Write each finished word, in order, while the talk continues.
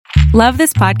Love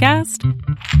this podcast?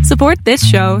 Support this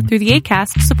show through the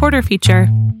Acast supporter feature.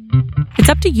 It's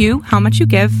up to you how much you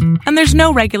give, and there's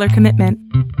no regular commitment.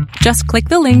 Just click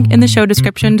the link in the show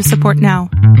description to support now.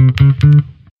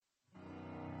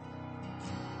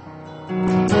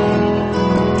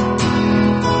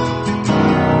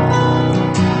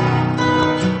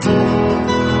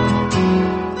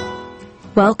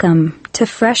 Welcome to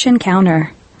Fresh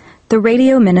Encounter, the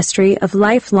radio ministry of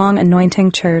Lifelong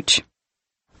Anointing Church.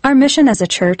 Our mission as a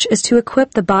church is to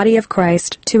equip the body of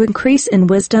Christ to increase in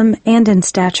wisdom and in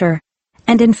stature,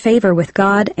 and in favor with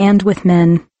God and with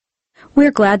men.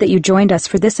 We're glad that you joined us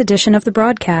for this edition of the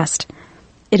broadcast.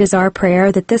 It is our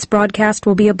prayer that this broadcast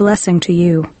will be a blessing to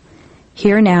you.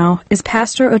 Here now is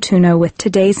Pastor Otuno with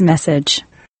today's message.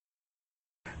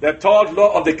 The third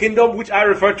law of the kingdom, which I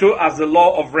refer to as the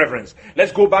law of reverence.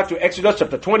 Let's go back to Exodus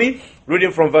chapter 20, reading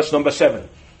from verse number 7.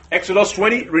 Exodus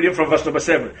 20, reading from verse number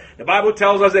 7. The Bible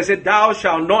tells us, they said, "Thou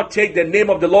shalt not take the name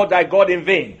of the Lord thy God in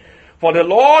vain, for the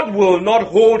Lord will not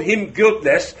hold him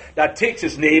guiltless that takes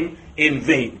his name in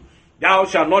vain." Thou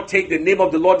shalt not take the name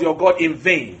of the Lord your God in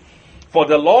vain, for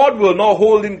the Lord will not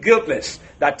hold him guiltless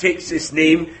that takes his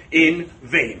name in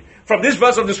vain. From this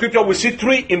verse of the scripture, we see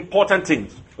three important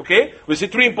things. Okay? We see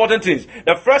three important things.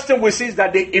 The first thing we see is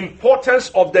that the importance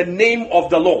of the name of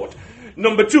the Lord.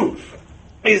 Number two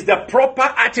is the proper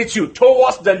attitude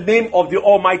towards the name of the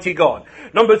Almighty God.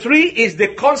 Number three is the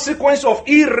consequence of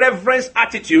irreverence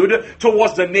attitude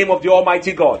towards the name of the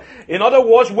Almighty God. In other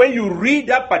words, when you read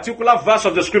that particular verse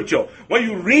of the scripture, when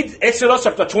you read Exodus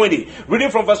chapter 20, reading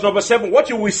from verse number 7, what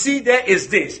you will see there is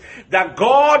this: that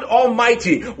God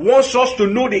Almighty wants us to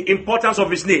know the importance of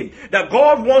his name, that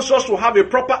God wants us to have a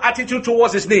proper attitude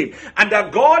towards his name, and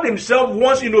that God himself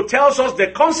wants, tells us the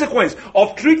consequence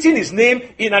of treating his name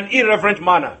in an irreverent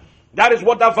manner. That is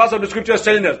what that verse of the scripture is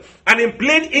telling us. And in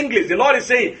plain English, the Lord is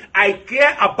saying, I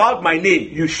care about my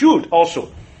name. You should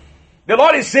also. The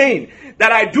Lord is saying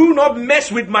that I do not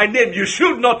mess with my name. You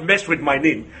should not mess with my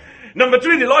name. Number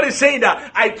three, the Lord is saying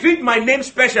that I treat my name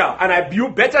special, and you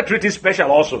better treat it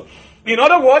special also. In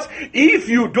other words, if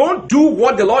you don't do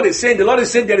what the Lord is saying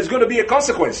there is going to be a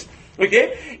consequence.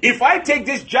 Okay? If I take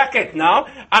this jacket now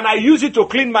and I use it to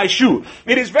clean my shoe,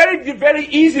 it is very, very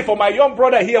easy for my young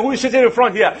brother here who is sitting in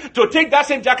front here to take that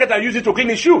same jacket and use it to clean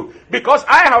his shoe. Because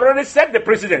I have already set the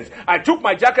precedence. I took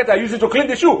my jacket and used it to clean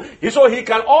the shoe. So he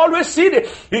can always see it.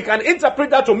 He can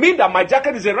interpret that to mean that my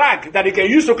jacket is a rag that he can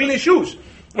use to clean his shoes.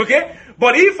 Okay?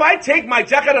 But if I take my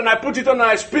jacket and I put it on and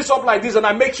I spruce up like this and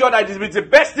I make sure that it's the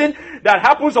best thing that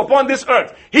happens upon this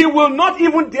earth, he will not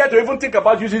even dare to even think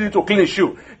about using it to clean his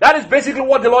shoe. That is basically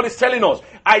what the Lord is telling us.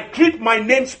 I treat my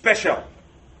name special.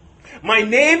 My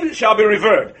name shall be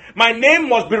revered. My name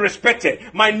must be respected.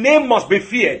 My name must be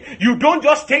feared. You don't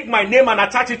just take my name and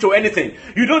attach it to anything.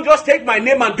 You don't just take my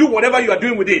name and do whatever you are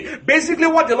doing with it. Basically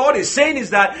what the Lord is saying is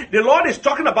that the Lord is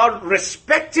talking about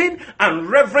respecting and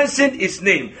reverencing his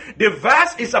name. The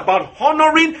verse is about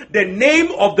honoring the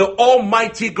name of the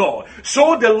Almighty God.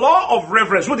 So the law of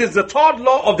reverence, which is the third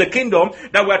law of the kingdom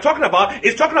that we're talking about,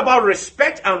 is talking about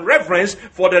respect and reverence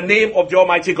for the name of the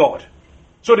Almighty God.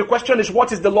 So the question is,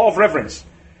 what is the law of reverence?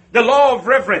 The law of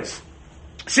reverence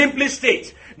simply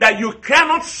states that you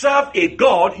cannot serve a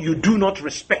God you do not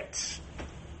respect.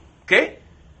 Okay?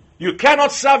 You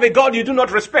cannot serve a God you do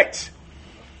not respect.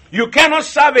 You cannot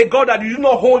serve a God that you do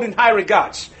not hold in high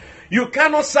regards. You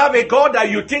cannot serve a God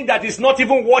that you think that is not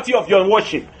even worthy of your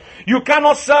worship. You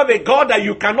cannot serve a God that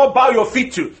you cannot bow your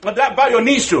feet to, or bow your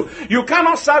knees to. You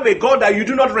cannot serve a God that you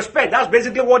do not respect. That's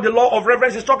basically what the law of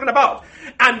reverence is talking about.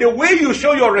 And the way you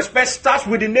show your respect starts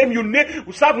with the name you name,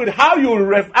 starts with how you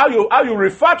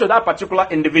refer to that particular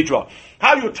individual,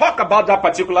 how you talk about that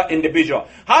particular individual,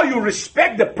 how you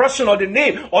respect the person or the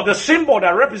name or the symbol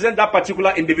that represents that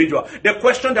particular individual. The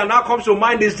question that now comes to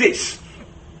mind is this: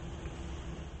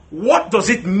 what does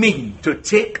it mean to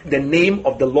take the name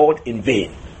of the Lord in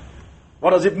vain?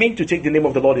 What does it mean to take the name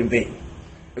of the Lord in vain?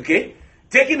 Okay?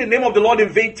 Taking the name of the Lord in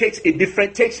vain takes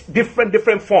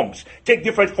different forms, take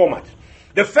different formats.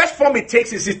 The first form it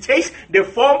takes the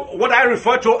form, what I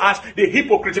refer to as the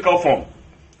hypocritical form.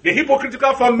 The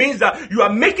hypocritical form means that you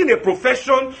are making a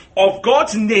profession of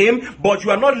God's name, but you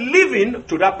are not living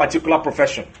to that particular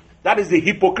profession. That is the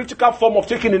hypocritical form of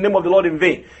taking the name of the Lord in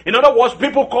vain. In other words,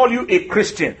 people call you a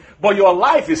Christian, but your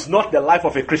life is not the life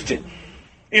of a Christian.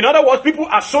 In other words, people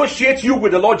associate you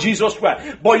with the Lord Jesus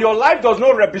Christ, but your life does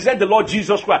not represent the Lord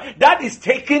Jesus Christ. That is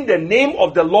taking the name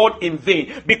of the Lord in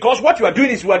vain. Because what you are doing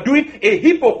is you are doing a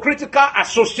hypocritical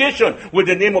association with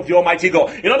the name of the Almighty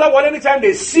God. In other words, anytime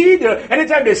they see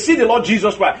the Lord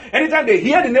Jesus Christ, anytime they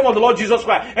hear the name of the Lord Jesus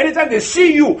Christ, anytime they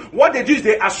see you, what they do is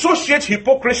they associate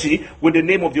hypocrisy with the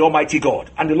name of the Almighty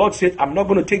God. And the Lord said, I'm not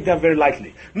going to take that very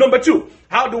lightly. Number two,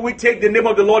 how do we take the name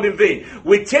of the Lord in vain?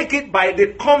 We take it by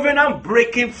the covenant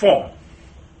breaking form.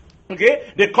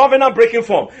 Okay? The covenant breaking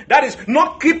form. That is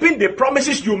not keeping the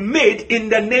promises you made in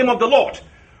the name of the Lord.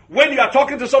 When you are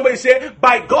talking to somebody, say,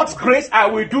 by God's grace, I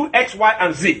will do X, Y,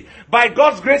 and Z. By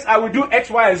God's grace, I will do X,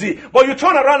 Y, and Z. But you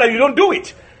turn around and you don't do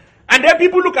it. And then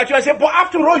people look at you and say, but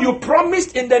after all, you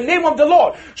promised in the name of the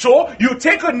Lord. So you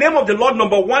take the name of the Lord,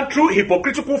 number one, through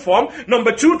hypocritical form.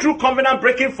 Number two, through covenant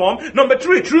breaking form. Number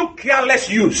three, through careless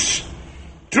use.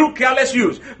 Through careless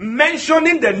use.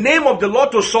 Mentioning the name of the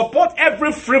Lord to support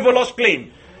every frivolous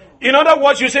claim. In other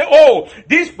words, you say, oh,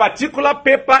 this particular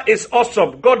paper is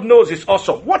awesome. God knows it's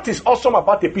awesome. What is awesome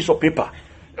about a piece of paper?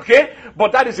 Okay?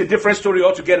 But that is a different story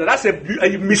altogether. That's a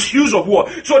misuse of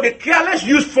word. So the careless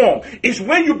use form is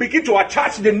when you begin to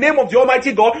attach the name of the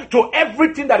Almighty God to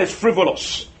everything that is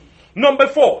frivolous. Number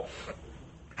four.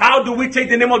 How do we take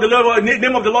the name of the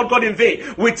Lord God in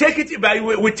vain? We take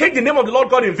the name of the Lord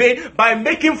God in vain by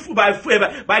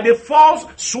the false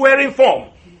swearing form.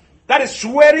 That is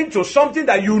swearing to something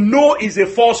that you know is a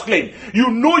false claim.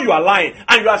 You know you are lying,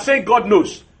 and you are saying God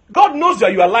knows. God knows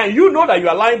that you are lying. You know that you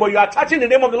are lying, but you are attaching the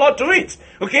name of the Lord to it.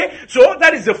 Okay? So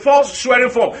that is the false swearing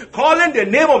form. Calling the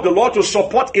name of the Lord to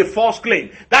support a false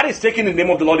claim. That is taking the name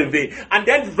of the Lord in vain. And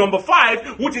then number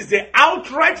five, which is the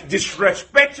outright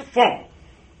disrespect form.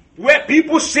 Where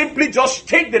people simply just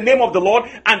take the name of the Lord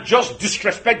and just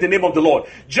disrespect the name of the Lord.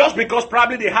 Just because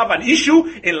probably they have an issue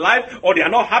in life, or they are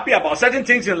not happy about certain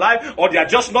things in life, or they are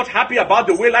just not happy about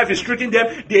the way life is treating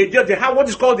them. They have what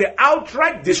is called the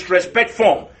outright disrespect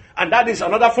form. And that is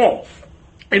another form,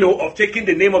 of taking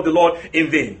the name of the Lord in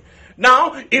vain.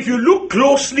 Now, if you look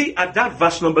closely at that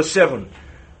verse number 7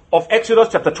 of Exodus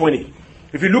chapter 20,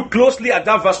 if you look closely at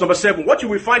that verse number 7, what you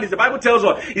will find is the Bible tells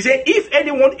us, it says, if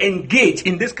anyone engage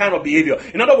in this kind of behavior,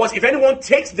 in other words, if anyone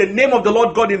takes the name of the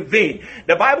Lord God in vain,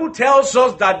 the Bible tells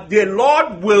us that the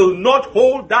Lord will not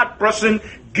hold that person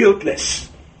guiltless.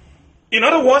 In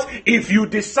other words, if you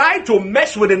decide to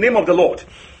mess with the name of the Lord,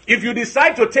 if you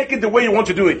decide to take it the way you want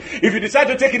to do it, if you decide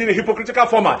to take it in a hypocritical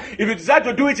format, if you decide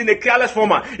to do it in a careless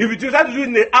format, if you decide to do it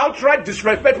in an outright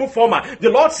disrespectful format, the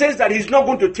Lord says that He's not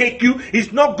going to take you,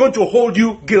 He's not going to hold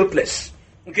you guiltless.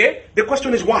 Okay? The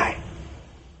question is why?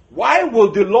 Why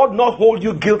will the Lord not hold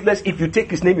you guiltless if you take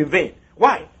His name in vain?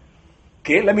 Why?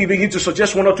 Okay, let me begin to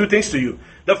suggest one or two things to you.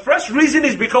 The first reason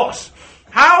is because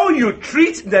how you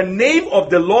treat the name of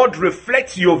the Lord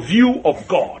reflects your view of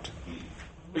God.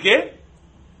 Okay?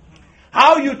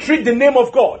 How you treat the name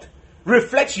of God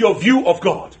reflects your view of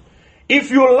God. If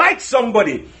you like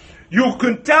somebody, you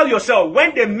can tell yourself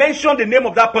when they mention the name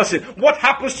of that person, what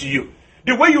happens to you?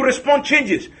 The way you respond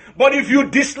changes. But if you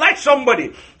dislike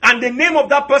somebody and the name of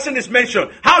that person is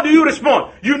mentioned, how do you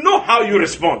respond? You know how you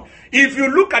respond. If you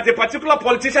look at a particular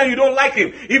politician, you don't like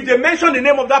him. If they mention the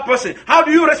name of that person, how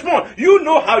do you respond? You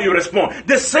know how you respond.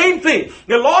 The same thing.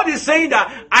 The Lord is saying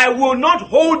that I will not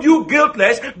hold you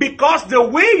guiltless because the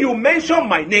way you mention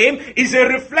my name is a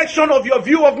reflection of your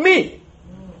view of me.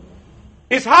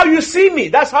 It's how you see me.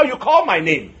 That's how you call my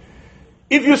name.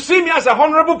 If you see me as a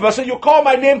honorable person, you call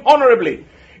my name honorably.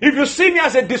 If you see me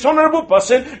as a dishonorable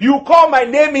person, you call my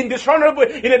name in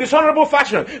a dishonorable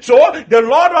fashion. So the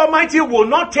Lord Almighty will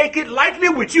not take it lightly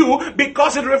with you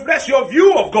because it reflects your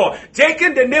view of God.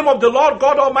 Taking the name of the Lord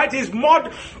God Almighty is more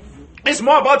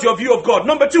about your view of God.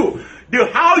 Number two,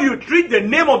 how you treat the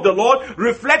name of the Lord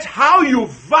reflects how you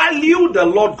value the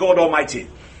Lord God Almighty.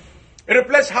 It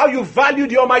reflects how you value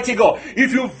the Almighty God.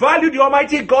 If you value the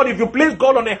Almighty God, if you place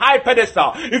God on a high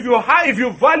pedestal, if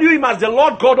you value Him as the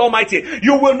Lord God Almighty,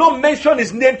 you will not mention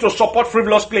His name to support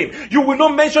frivolous claim. You will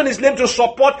not mention His name to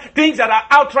support things that are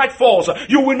outright false.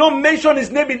 You will not mention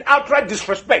His name in outright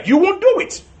disrespect. You won't do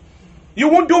it. You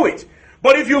won't do it.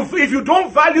 But if you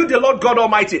don't value the Lord God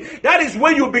Almighty, that is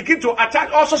when you begin to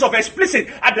attack all sorts of explicit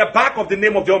at the back of the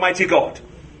name of the Almighty God.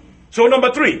 So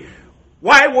number three,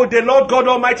 why would the Lord God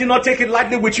Almighty not take it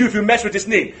lightly with you if you mess with His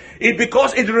name?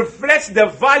 Because it reflects the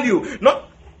value,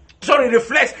 it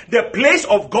reflects the place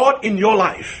of God in your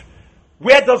life.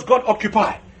 Where does God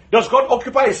occupy? Does God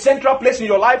occupy a central place in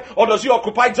your life, or does he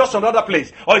occupy just another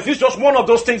place? Or is this just one of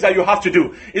those things that you have to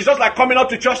do? It's just like coming up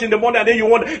to church in the morning and then you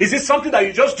wonder, is this something that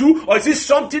you just do, or is this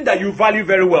something that you value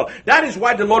very well? That is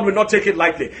why the Lord will not take it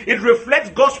lightly. It reflects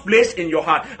God's place in your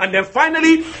heart. And then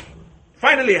finally,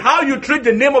 how you treat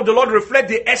the name of the Lord reflects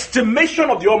the estimation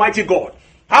of the Almighty God.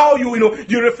 How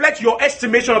you reflect your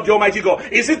estimation of the Almighty God.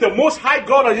 Is it the most high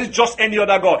God, or is it just any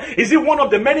other God? Is it one of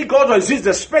the many gods, or is it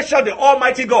the special, the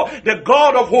Almighty God, the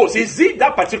God of hosts? Is it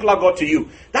that particular God to you?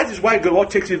 That is why the Lord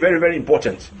takes it very, very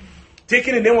important.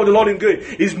 Taking the name of the Lord in good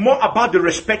is more about the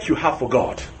respect you have for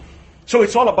God. So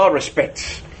it's all about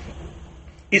respect.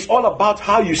 It's all about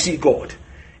how you see God.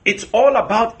 It's all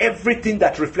about everything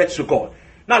that reflects to God.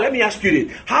 Now let me ask you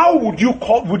this. How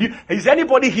is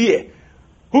anybody here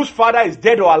whose father is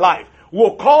dead or alive,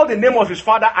 will call the name of his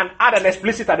father and add an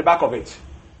explicit at the back of it?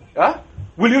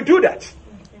 Will you do that?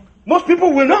 Most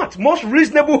people will not. Most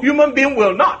reasonable human being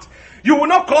will not. You will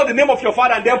not call the name of your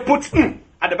father and then put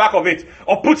at the back of it,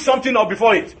 or put something up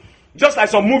before it. Just like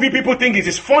some movie people think it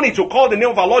is funny to call the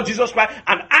name of our Lord Jesus Christ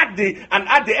and add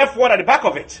the F word at the back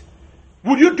of it.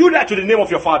 Would you do that to the name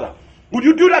of your father? Would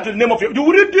you do that to the name of would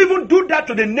you even do that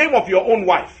to the name of your own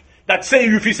wife? That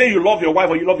if you say you love your wife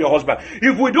or you love your husband.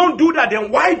 If we don't do that,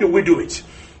 then why do we do it?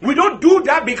 We don't do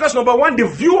that because, number one, the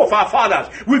view of our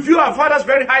fathers. We view our fathers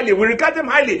very highly. We regard them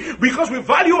highly because we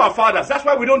value our fathers. That's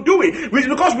why we don't do it. It's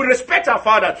because we respect our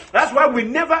fathers. That's why we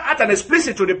never add an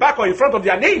explicit to the back or in front of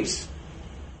their names.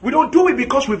 We don't do it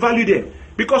because we value them,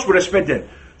 because we respect them.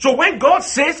 So when God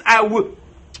says,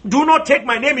 do not take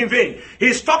my name in vain,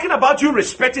 he's talking about you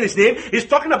respecting his name. He's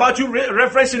talking about you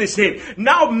referencing his name.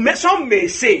 Now, some may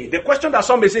say, the question that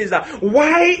some may say is that,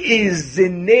 why is the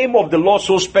name of the Lord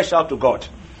so special to God?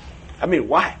 I mean,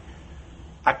 why?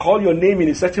 I call your name in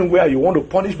a certain way and you want to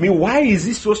punish me. Why is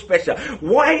it so special?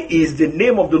 Why is the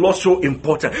name of the Lord so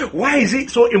important? Why is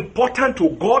it so important to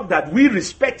God that we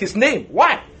respect his name?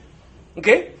 Why?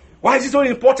 Okay? Why is it so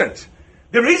important?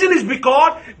 The reason is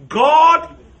because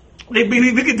the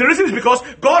reason is because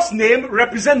God's name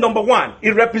represents, number one,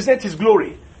 it represents his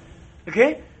glory.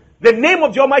 Okay? The name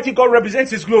of the Almighty God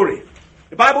represents his glory.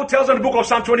 The Bible tells in the book of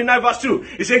Psalm 29 verse 2,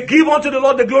 it says, give unto the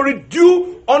Lord the glory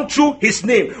due unto his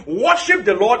name. Worship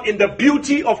the Lord in the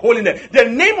beauty of holiness. The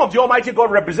name of the Almighty God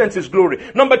represents his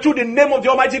glory. Number two, the name of the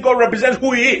Almighty God represents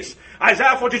who he is.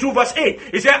 Isaiah 42 verse 8,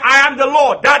 it says, I am the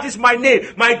Lord, that is my name.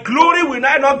 My glory will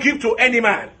I not give to any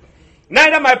man,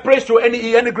 neither my praise to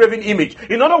any graven image.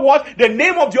 In other words, the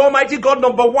name of the Almighty God,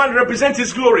 number one, represents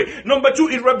his glory. Number two,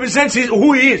 it represents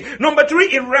who he is. Number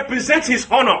three, it represents his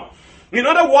honor. In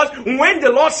other words, when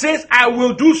the Lord says, I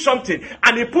will do something,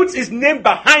 and he puts his name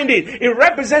behind it, it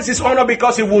represents his honor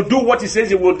because he will do what he says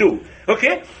he will do.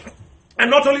 Okay?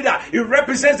 And not only that, it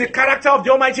represents the character of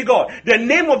the Almighty God. The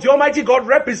name of the Almighty God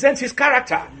represents his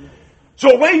character.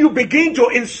 So when you begin to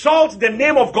insult the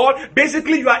name of God,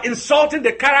 basically you are insulting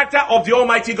the character of the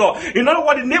Almighty God. In other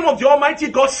words, the name of the Almighty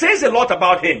God says a lot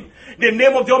about him. The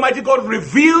name of the Almighty God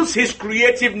reveals his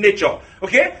creative nature.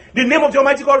 Okay? The name of the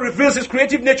Almighty God reveals his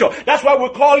creative nature. That's why we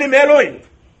call him Elohim.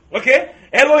 Okay?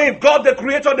 Elohim, God the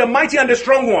creator, the mighty and the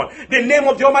strong one. The name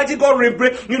of the Almighty God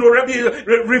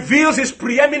reveals his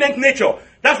preeminent nature.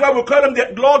 That's why we call him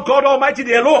the Lord God Almighty,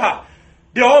 the Eloha.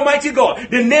 The Almighty God.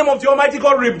 The name of the Almighty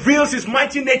God reveals his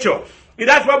mighty nature.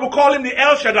 That's why we call him the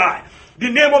El Shaddai. The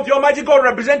name of the Almighty God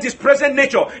represents his present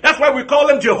nature. That's why we call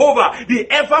him Jehovah, the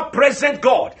ever-present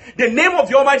God. The name of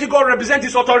the Almighty God represents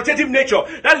his authoritative nature.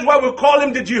 That is why we call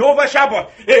him the Jehovah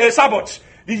Sabbath.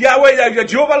 The Yahweh, the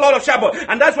Jehovah Lord of Shabbat.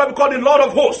 And that's why we call him Lord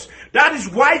of Hosts. That is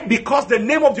why, because the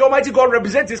name of the Almighty God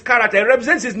represents his character. It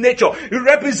represents his nature. It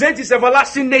represents his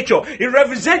everlasting nature. It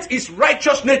represents his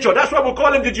righteous nature. That's why we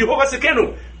call him the Jehovah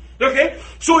Sekenu. Okay?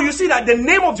 So you see that the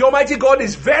name of the Almighty God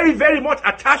is very, very much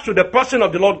attached to the person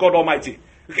of the Lord God Almighty.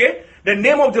 Okay? The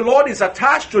name of the Lord is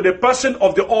attached to the person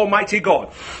of the Almighty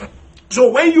God. So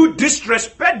when you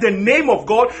disrespect the name of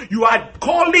God, you are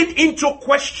calling into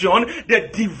question the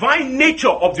divine nature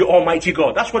of the Almighty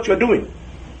God. That's what you're doing.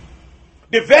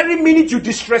 The very minute you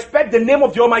disrespect the name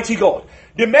of the Almighty God,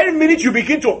 the very minute you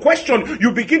begin to question,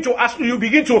 you begin to ask, you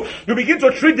begin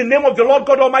to treat the name of the Lord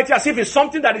God Almighty as if it's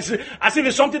something that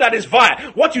is vile.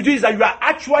 What you do is that you are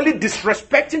actually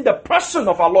disrespecting the person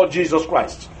of our Lord Jesus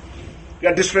Christ. You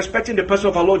are disrespecting the person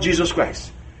of our Lord Jesus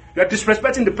Christ. You are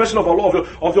disrespecting the person of our Lord,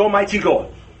 of the Almighty God.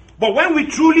 But when we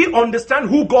truly understand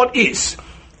who God is,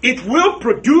 it will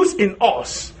produce in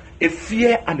us a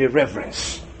fear and a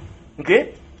reverence.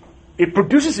 Okay? It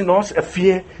produces in us a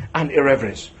fear and a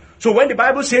reverence. So when the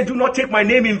Bible says, do not take my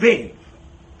name in vain,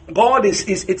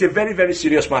 it's a very, very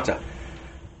serious matter.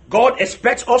 God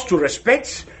expects us to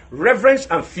respect. reverence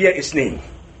and fear His name.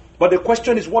 But the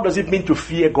question is, what does it mean to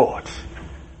fear God?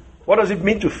 What does it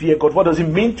mean to fear God? What does it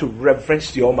mean to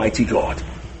reverence the Almighty God?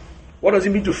 What does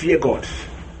it mean to fear God?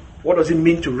 What does it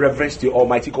mean to reverence the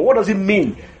Almighty God? What does it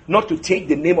mean not to take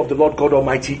the name of the Lord God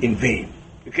Almighty in vain?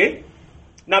 Okay?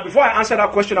 Now, before I answer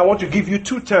that question, I want to give you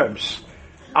two terms.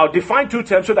 I'll define two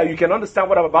terms so that you can understand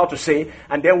what I'm about to say,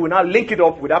 and then we'll now link it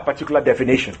up with that particular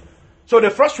definition. So the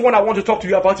first one I want to talk to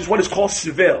you about is what is called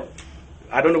seville.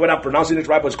 I don't know whether I'm pronouncing it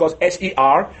right, but it's called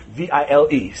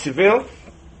S-E-R-V-I-L-E. Seville.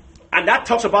 And that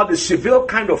talks about the seville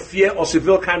kind of fear or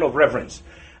seville kind of reverence.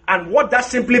 And what that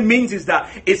simply means is that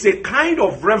it's a kind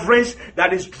of reverence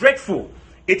that is dreadful.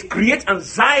 It creates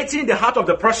anxiety in the heart of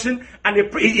the person, and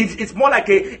it's more like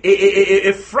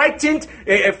a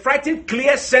frightened,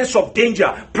 clear sense of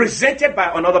danger presented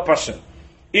by another person.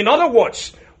 In other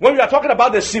words, when we are talking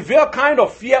about the severe kind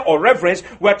of fear or reverence,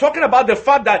 we are talking about the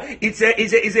fact that it's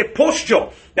a posture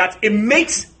that it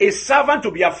makes a servant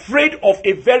to be afraid of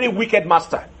a very wicked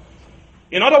master.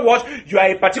 In other words, you are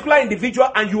a particular individual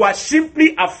and you are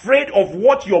simply afraid of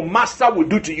what your master will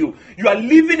do to you. You are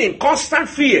living in constant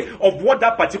fear of what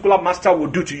that particular master will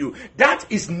do to you. That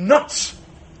is not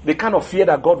the kind of fear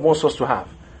that God wants us to have.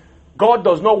 God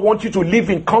does not want you to live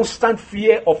in constant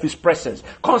fear of His presence,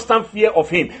 constant fear of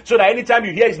Him, so that anytime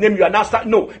you hear His name, you are now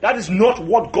no, that is not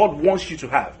what God wants you to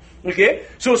have. Okay?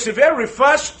 So severe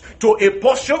refers to a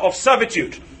posture of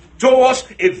servitude towards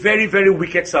a very, very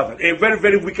wicked servant, a very,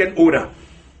 very wicked owner.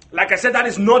 Like I said, that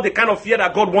is not the kind of fear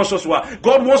that God wants us to have.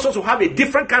 God wants us to have a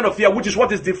different kind of fear, which is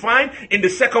what is defined in the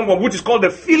second one, which is called the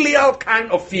filial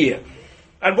kind of fear.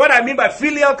 And what I mean by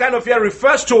filial kind of fear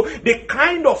refers to the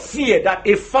kind of fear that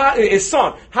a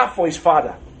son has for his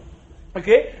father.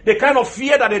 Okay? The kind of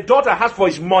fear that a daughter has for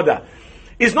his mother.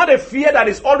 It's not a fear that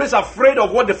is always afraid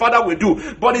of what the father will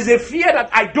do, but it's a fear that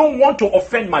I don't want to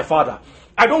offend my father.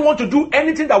 I don't want to do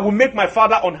anything that will make my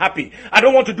father unhappy. I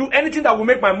don't want to do anything that will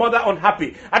make my mother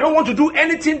unhappy. I don't want to do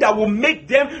anything that will make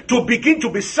them to begin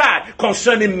to be sad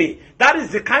concerning me. That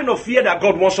is the kind of fear that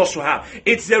God wants us to have.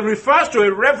 It refers to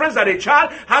a reverence that a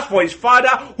child has for his father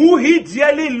who he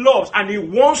dearly loves and he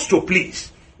wants to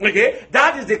please. Okay,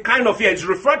 that is the kind of fear. It's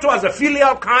referred to as a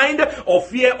filial kind of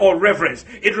fear or reverence.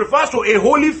 It refers to a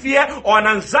holy fear or an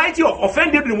anxiety of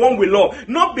offending the one we love.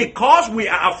 Not because we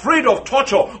are afraid of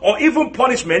torture or even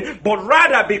punishment, but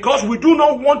rather because we do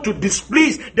not want to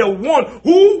displease the one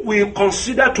who we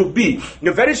consider to be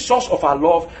the very source of our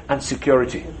love and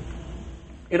security.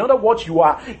 In other words, you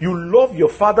love your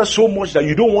father so much that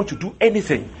you don't want to do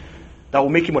anything that will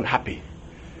make him unhappy.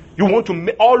 You want to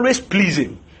always please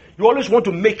him. You always want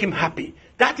to make him happy.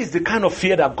 That is the kind of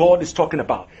fear that God is talking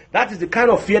about. That is the kind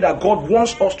of fear that God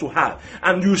wants us to have.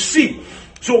 And you see,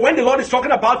 so when the Lord is talking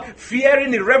about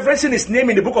fearing and reverencing His name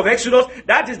in the book of Exodus,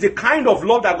 that is the kind of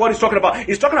love that God is talking about.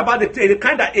 He's talking about the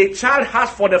kind that a child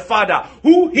has for the father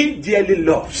who he dearly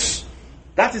loves.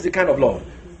 That is the kind of love.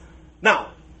 Now,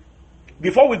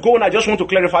 before we go on, I just want to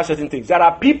clarify certain things. There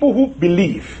are people who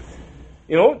believe,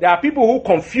 there are people who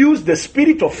confuse the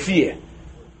spirit of fear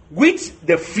with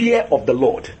the fear of the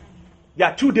Lord. There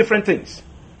are two different things.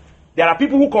 There are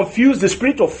people who confuse the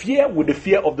spirit of fear with the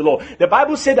fear of the Lord. The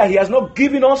Bible said that He has not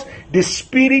given us the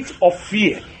spirit of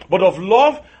fear, but of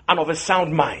love and of a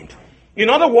sound mind. In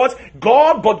other words,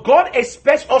 God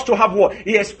expects us to have what?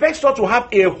 He expects us to have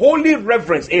a holy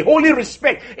reverence, a holy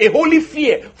respect, a holy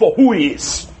fear for who He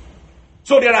is.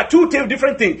 So there are two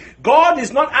different things. God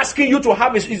is not asking you to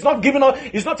have, He's not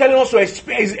telling us to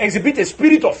exhibit a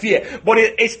spirit of fear, but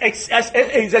He's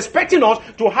expecting us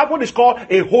to have what is called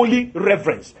a holy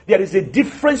reverence. There is a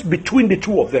difference between the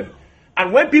two of them.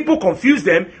 And when people confuse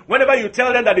them, whenever you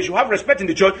tell them that they should have respect in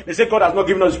the church, they say God has not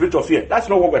given us the spirit of fear. That's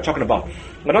not what we're talking about.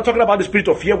 We're not talking about the spirit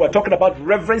of fear. We're talking about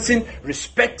reverencing,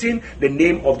 respecting the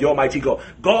name of the Almighty God.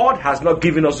 God has not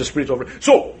given us the spirit of reverence.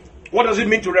 So, what does it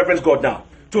mean to reverence God now?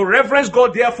 To reverence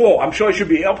God, therefore, I'm sure it should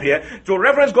be up here. To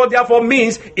reverence God, therefore,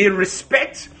 means a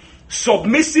respect,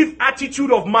 submissive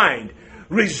attitude of mind,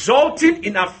 resulting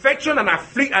in affection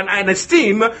and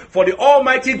esteem for the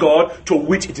Almighty God to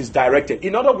which it is directed.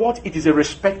 In other words, it is a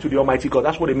respect to the Almighty God.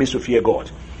 That's what it means to fear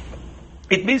God.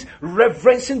 It means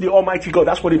reverencing the Almighty God.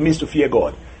 That's what it means to fear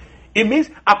God. It means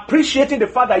appreciating the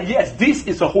fact that, yes, this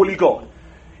is a holy God.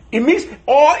 It means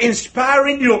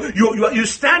awe-inspiring. You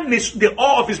stand in the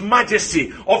awe of His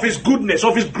majesty, of His goodness,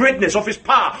 of His greatness, of His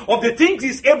power, of the things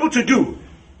He's able to do.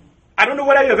 I don't know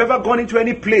whether you have ever gone into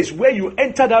any place where you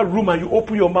enter that room and you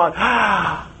open your mouth.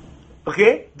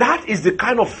 Okay? That is the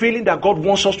kind of feeling that God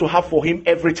wants us to have for him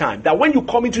every time. That when you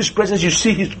come into his presence, you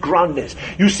see his grandness.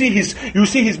 You see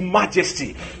his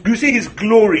majesty. You see his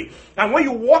glory. And when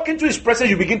you walk into his presence,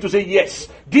 you begin to say, yes,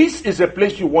 this is a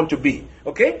place you want to be.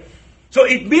 Okay? So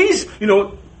it means,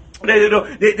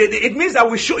 it means that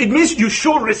it means you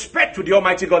show respect to the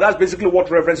Almighty God. That's basically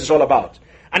what reverence is all about.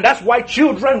 And that's why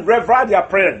children revere their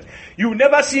parents. You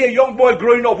never see a young boy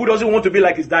growing up who doesn't want to be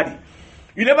like his daddy.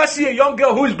 You never see a young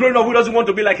girl who is growing up who doesn't want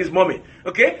to be like his mommy.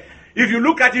 Okay? If you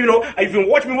look at, if you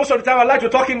watch me most of the time, I like to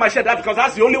tuck in my shirt. That's because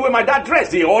that's the only way my dad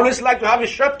dressed. He always liked to have his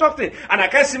shirt tucked in. And I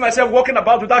can't see myself walking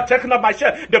about without checking up my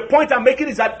shirt. The point I'm making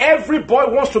is that every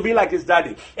boy wants to be like his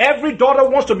daddy. Every daughter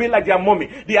wants to be like their mommy.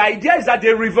 The idea is that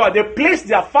they place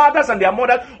their fathers and their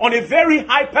mothers on a very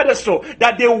high pedestal,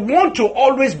 that they want to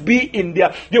always be in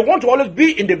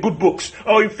the good books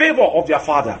or in favor of their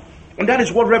father. And that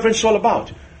is what reverence is all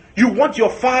about. You want your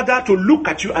father to look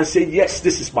at you and say, yes,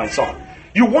 this is my son.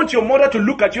 You want your mother to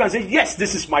look at you and say, yes,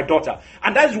 this is my daughter.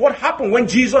 And that is what happened when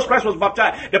Jesus Christ was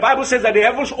baptized. The Bible says that the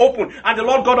heavens opened and the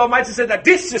Lord God Almighty said that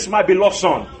this is my beloved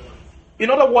son. In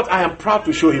other words, I am proud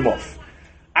to show him off.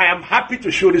 I am happy to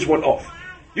show this one off.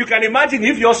 You can imagine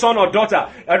if your son or daughter,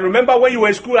 and remember when you were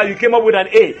in school and you came up with an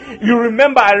A.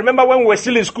 I remember when we were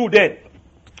still in school then.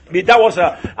 That was,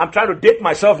 I'm trying to date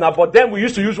myself now, but then we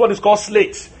used to use what is called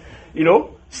slate.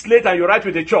 Slate, and you write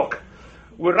with a chalk.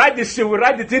 We write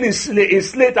the thing in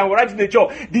slate and we write it in the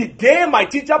chalk. The day my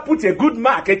teacher puts a good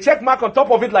mark, a check mark on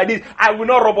top of it like this, I will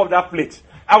not rub off that plate.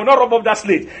 I will not rub off that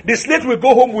slate. The slate will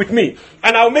go home with me.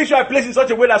 And I will make sure I place it in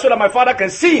such a way that so that my father can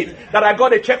see it, that I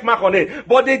got a check mark on it.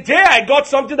 But the day I got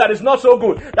something that is not so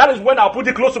good, that is when I'll put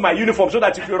it close to my uniform so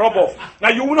that if you rub off, now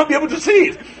you will not be able to see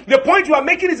it. The point you are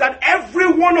making is that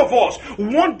every one of us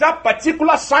want that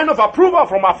particular sign of approval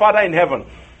from our Father in heaven.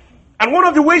 And one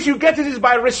of the ways you get it is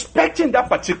by respecting that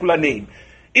particular name.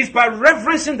 It's by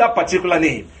reverencing that particular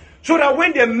name. So that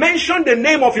when they mention the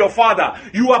name of your father,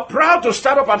 you are proud to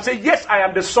stand up and say, yes, I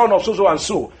am the son of so and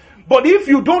so. But if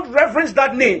you don't reverence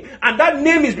that name, and that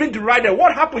name is being derided,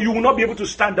 what happens? You will not be able to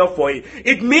stand up for it.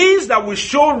 It means that we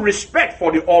show respect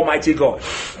for the Almighty God.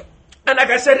 And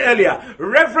like I said earlier,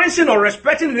 reverencing or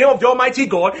respecting the name of the Almighty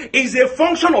God is a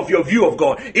function of your view of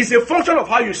God. It's a function of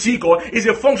how you see God. It's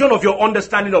a function of your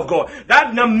understanding of God.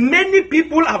 That now many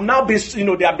people have now been,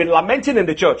 they have been lamenting in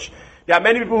the church. There are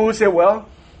many people who say, well,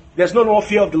 there's no more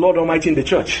fear of the Lord Almighty in the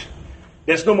church.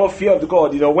 There's no more fear of the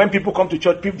God. When people come to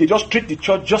church, they just treat the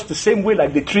church just the same way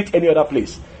like they treat any other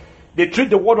place. They treat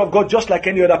the word of God just like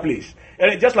any other place.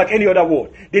 Just like any other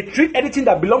word. They treat anything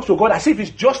that belongs to God as if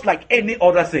it's just like any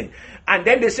other thing. And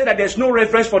then they say that there's no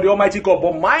reference for the Almighty God.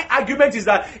 But my argument is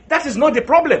that is not the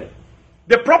problem.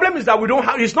 The problem is that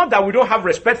it's not that we don't have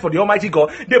respect for the Almighty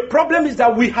God. The problem is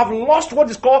that we have lost what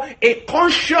is called a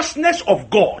consciousness of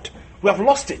God. We have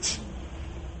lost it.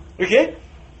 Okay?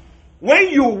 When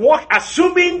you walk,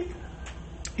 assuming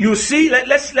you see,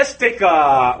 let's take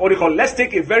let's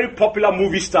take a very popular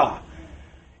movie star.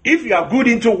 If you are good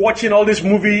into watching all this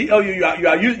movie, you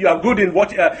are good in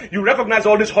what you recognize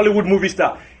all this Hollywood movie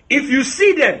star. If you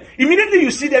see them, immediately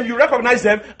you see them, you recognize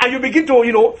them, and you begin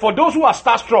to, for those who are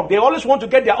starstruck, they always want to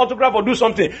get their autograph or do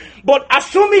something. But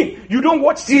assuming you don't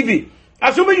watch TV,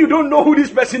 assuming you don't know who this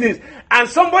person is, and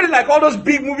somebody like all those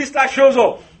big movie stars shows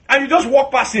up, and you just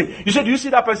walk past him, you say, do you see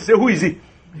that person? Say, who is he?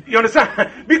 You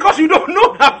understand? Because you don't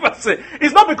know that person.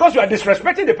 It's not because you are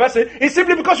disrespecting the person, it's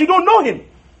simply because you don't know him.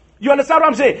 You understand what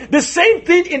I'm saying? The same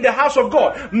thing in the house of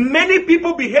God. Many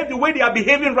people behave the way they are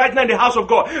behaving right now in the house of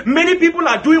God. Many people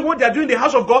are doing what they are doing in the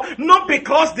house of God, not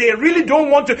because they really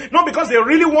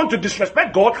want to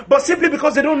disrespect God, but simply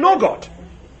because they don't know God.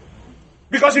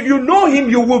 Because if you know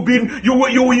him, you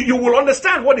will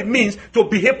understand what it means to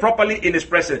behave properly in his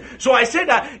presence. So I say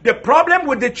that the problem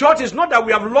with the church is not that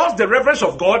we have lost the reverence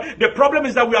of God. The problem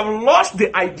is that we have lost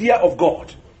the idea of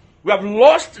God. We have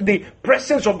lost the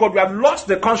presence of God. We have lost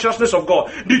the consciousness of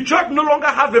God. The church no longer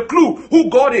has a clue who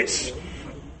God is.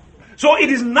 So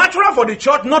it is natural for the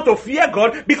church not to fear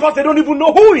God because they don't even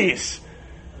know who he is.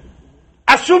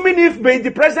 Assuming if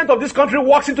the president of this country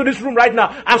walks into this room right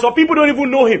now and some people don't even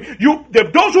know him,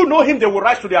 those who know him, they will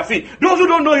rise to their feet. Those who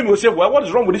don't know him will say, well, what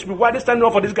is wrong with these people? Why are they standing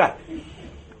up for this guy?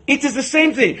 It is the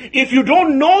same thing. If you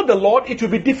don't know the Lord, it will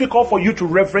be difficult for you to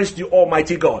reverence the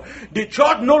Almighty God. The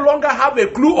church no longer have a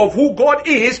clue of who God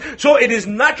is, so it is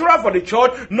natural for the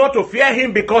church not to fear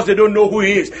him because they don't know who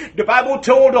he is. The Bible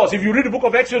told us, if you read the book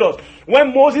of Exodus,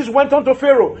 when Moses went on to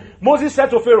Pharaoh, Moses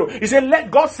said to Pharaoh, he said,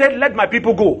 God said, let my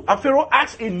people go. And Pharaoh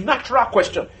asked a natural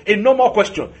question, a normal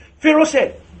question. Pharaoh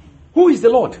said, who is the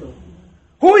Lord?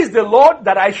 Who is the Lord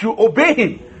that I should obey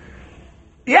him?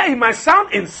 Yeah, it might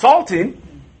sound insulting,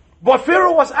 but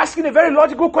Pharaoh was asking a very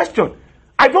logical question.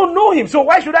 I don't know him, so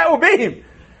why should I obey him?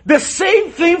 The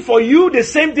same thing for you, the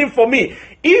same thing for me.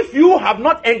 If you have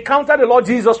not encountered the Lord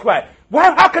Jesus Christ,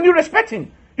 how can you respect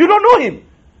him? You don't know him.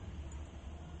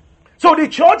 So the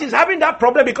church is having that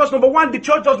problem because, number one, the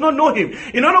church does not know him.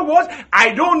 In other words,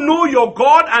 I don't know your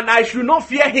God and I should not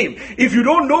fear him. If you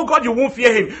don't know God, you won't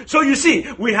fear him. So you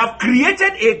see, we have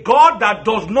created a God that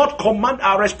does not command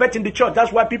our respect in the church.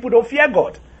 That's why people don't fear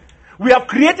God. We have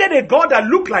created a God that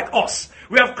looks like us.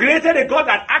 We have created a God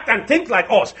that acts and thinks like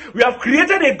us. We have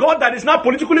created a God that is not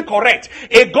politically correct.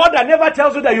 A God that never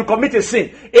tells you that you commit a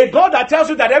sin. A God that tells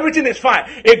you that everything is fine.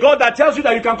 A God that tells you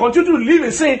that you can continue to live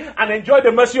in sin and enjoy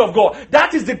the mercy of God.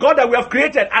 That is the God that we have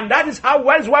created, and that is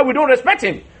why we don't respect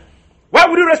him. Why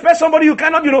would you respect somebody you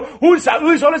cannot, who is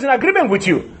always in agreement with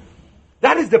you?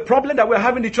 That is the problem that we're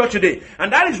having in the church today.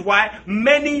 And that is why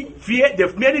many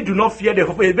do not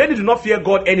fear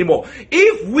God anymore.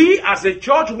 If we as a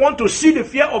church want to see the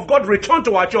fear of God return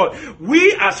to our church,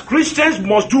 we as Christians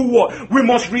must do what? We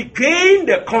must regain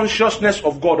the consciousness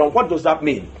of God. And what does that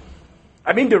mean?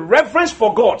 I mean, the reverence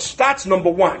for God starts,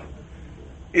 number one.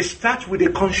 It starts with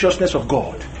the consciousness of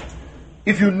God.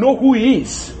 If you know who he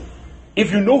is,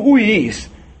 it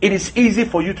is easy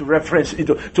for you to reference,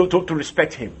 to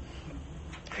respect him.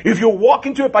 If you walk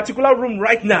into a particular room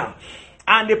right now,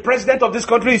 and the president of this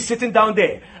country is sitting down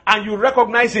there, and you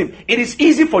recognize him, it is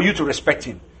easy for you to respect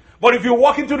him. But if you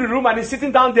walk into the room and he's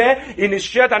sitting down there in his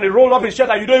shirt and he roll up his shirt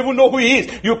and you don't even know who he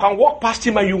is, you can walk past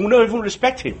him and you will not even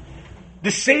respect him.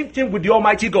 The same thing with the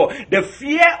Almighty God. The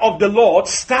fear of the Lord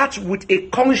starts with a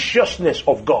consciousness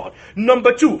of God.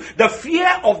 Number two, the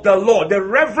fear of the Lord, the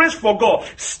reverence for God,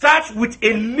 starts with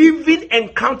a living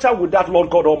encounter with that Lord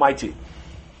God Almighty.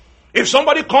 If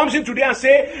somebody comes in today and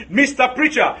say, Mr.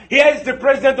 Preacher, here is the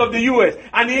president of the U.S.,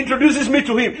 and he introduces me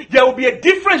to him, there will be a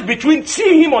difference between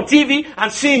seeing him on TV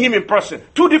and seeing him in person.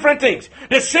 Two different things.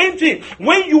 The same thing,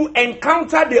 when you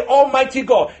encounter the Almighty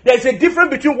God, there's a difference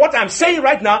between what I'm saying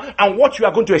right now and what you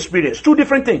are going to experience. Two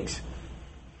different things.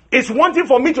 It's one thing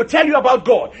for me to tell you about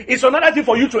God. It's another thing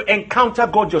for you to encounter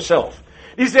God yourself.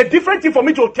 It's a different thing for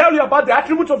me to tell you about the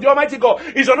attributes of the Almighty God.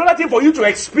 It's another thing for you to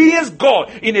experience God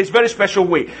in a very special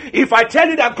way. If I tell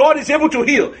you that God is able to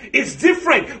heal, it's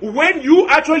different when you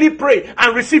actually pray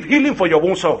and receive healing for your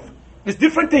own self. It's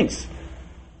different things.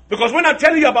 Because when I'm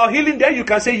telling you about healing, then you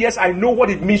can say, yes, I know what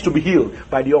it means to be healed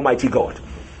by the Almighty God.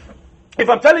 If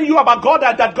I'm telling you about God,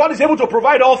 that God is able to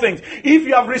provide all things, if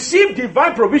you have received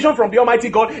divine provision from the Almighty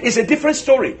God, it's a different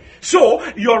story. So,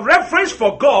 your reverence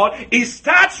for God, it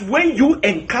starts when you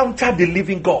encounter the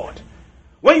living God.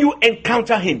 When you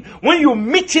encounter him, when you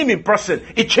meet him in person,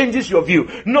 it changes your view.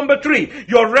 Number three,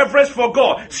 your reverence for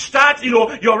God starts,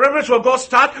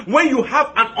 when you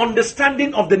have an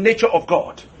understanding of the nature of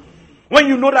God. When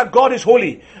you know that God is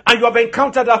holy and you have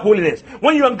encountered that holiness.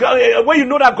 When you know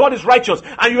that God is righteous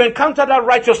and you encounter that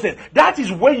righteousness. That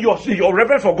is when your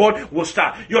reverence for God will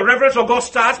start. Your reverence for God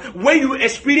starts when you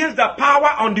experience the power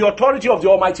and the authority of the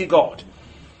Almighty God.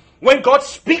 When God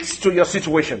speaks to your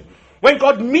situation. When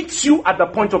God meets you at the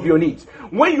point of your needs.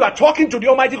 When you are talking to the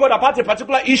Almighty God about a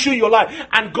particular issue in your life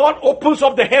and God opens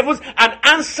up the heavens and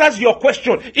answers your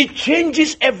question. It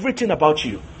changes everything about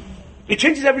you. It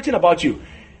changes everything about you.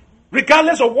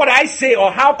 Regardless of what I say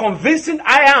or how convincing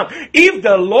I am, if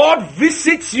the Lord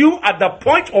visits you at the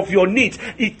point of your needs,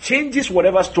 it changes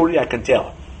whatever story I can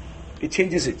tell. It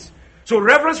changes it. So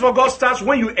reverence for God starts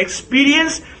when you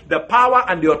experience the power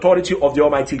and the authority of the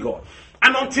Almighty God.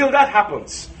 And until that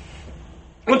happens,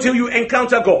 until you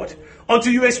encounter God,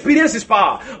 until you experience his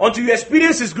power, until you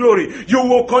experience his glory, you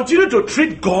will continue to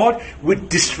treat God with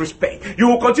disrespect. You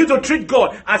will continue to treat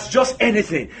God as just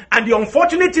anything. And the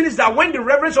unfortunate thing is that when the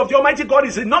reverence of the Almighty God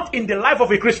is not in the life of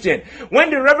a Christian, when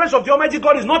the reverence of the Almighty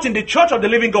God is not in the church of the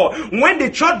living God, when the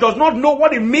church does not know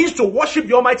what it means to worship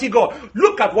the Almighty God,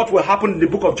 look at what will happen in the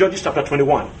book of Judges chapter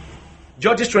 21.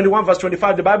 Judges 21 verse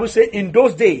 25, the Bible says, in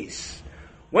those days,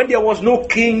 when there was no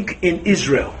king in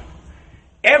Israel,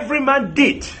 every man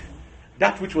did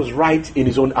that which was right in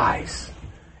his own eyes.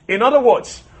 In other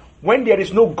words, when there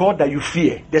is no God that you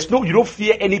fear, you don't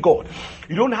fear any God.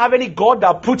 You don't have any God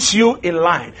that puts you in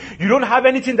line. You don't have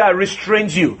anything that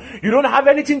restrains you. You don't have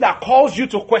anything that calls you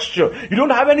to question. You don't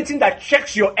have anything that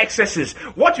checks your excesses.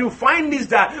 What you find is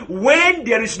that when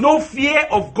there is no fear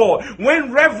of God,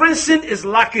 when reverencing is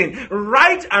lacking,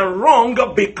 right and wrong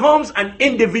becomes an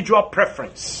individual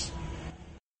preference.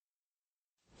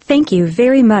 Thank you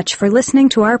very much for listening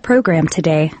to our program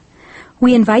today.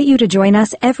 We invite you to join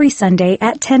us every Sunday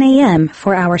at 10 a.m.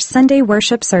 for our Sunday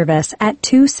worship service at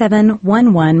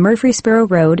 2711 Murfreesboro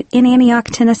Road in Antioch,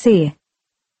 Tennessee.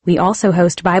 We also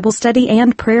host Bible study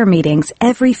and prayer meetings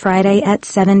every Friday at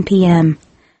 7 p.m.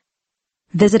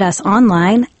 Visit us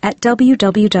online at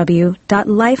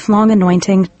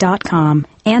www.lifelonganointing.com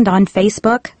and on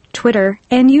Facebook, Twitter,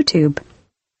 and YouTube.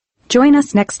 Join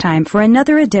us next time for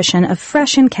another edition of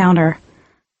Fresh Encounter.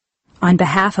 On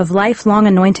behalf of Lifelong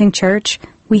Anointing Church,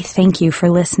 we thank you for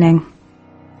listening.